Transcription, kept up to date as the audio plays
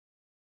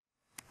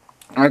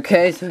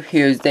Okay, so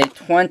here's day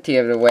 20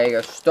 of the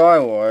Lego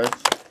Star Wars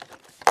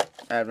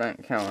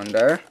Advent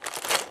Calendar.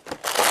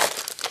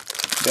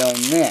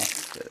 Building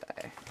this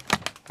today.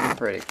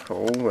 Pretty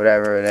cool,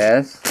 whatever it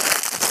is.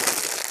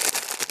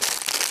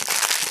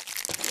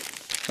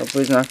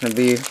 Hopefully it's not going to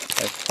be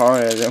as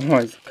hard as it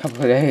was a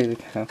couple of days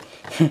ago.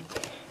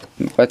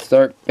 Let's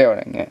start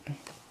building it.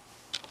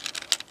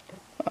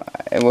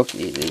 It looks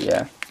easy,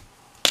 yeah.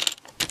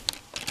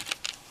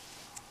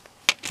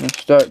 Let's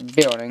start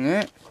building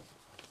it.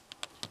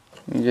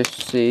 You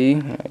just see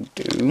what I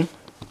do.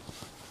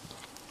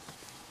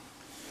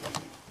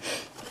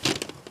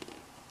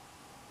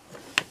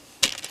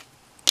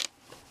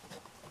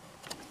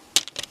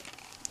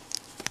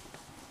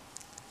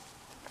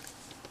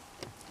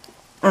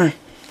 I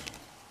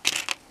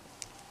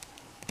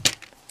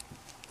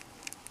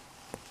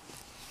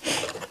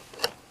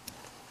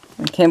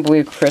can't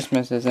believe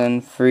Christmas is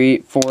in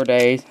 4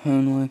 days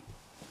only.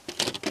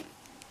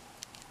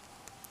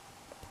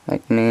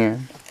 Like,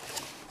 man,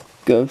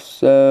 go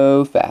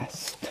so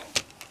fast.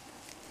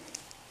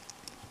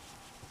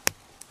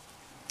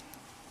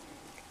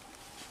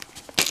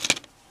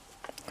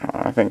 Oh,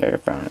 I think I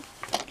found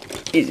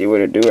it. Easy way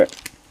to do it.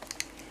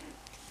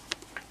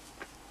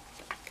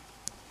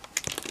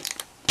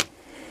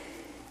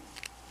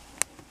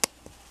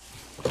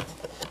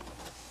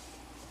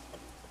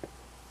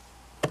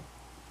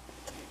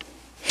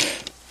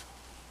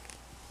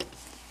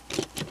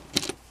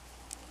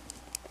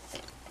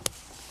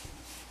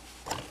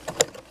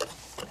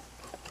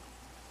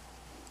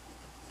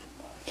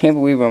 Can't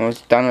believe we're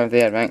almost done with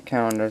the advent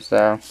calendar,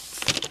 so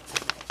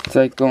it's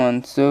like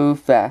going so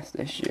fast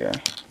this year.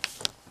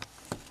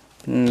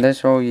 And this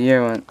whole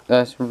year went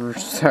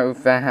so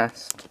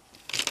fast.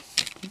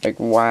 Like,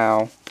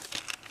 wow.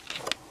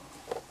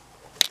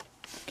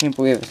 Can't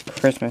believe it's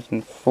Christmas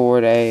in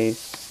 4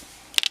 days.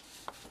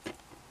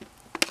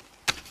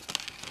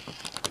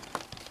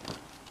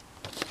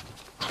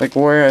 Like,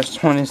 where has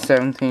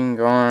 2017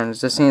 gone? It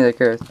just seems like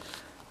a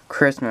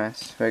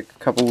Christmas, like a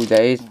couple of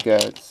days ago.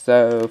 It's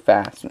so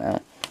fast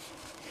now.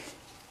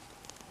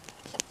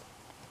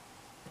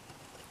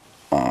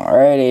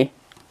 Alrighty.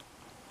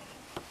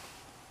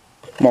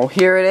 Well,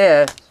 here it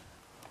is.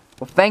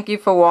 Well, thank you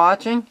for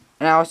watching,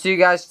 and I will see you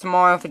guys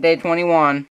tomorrow for day 21.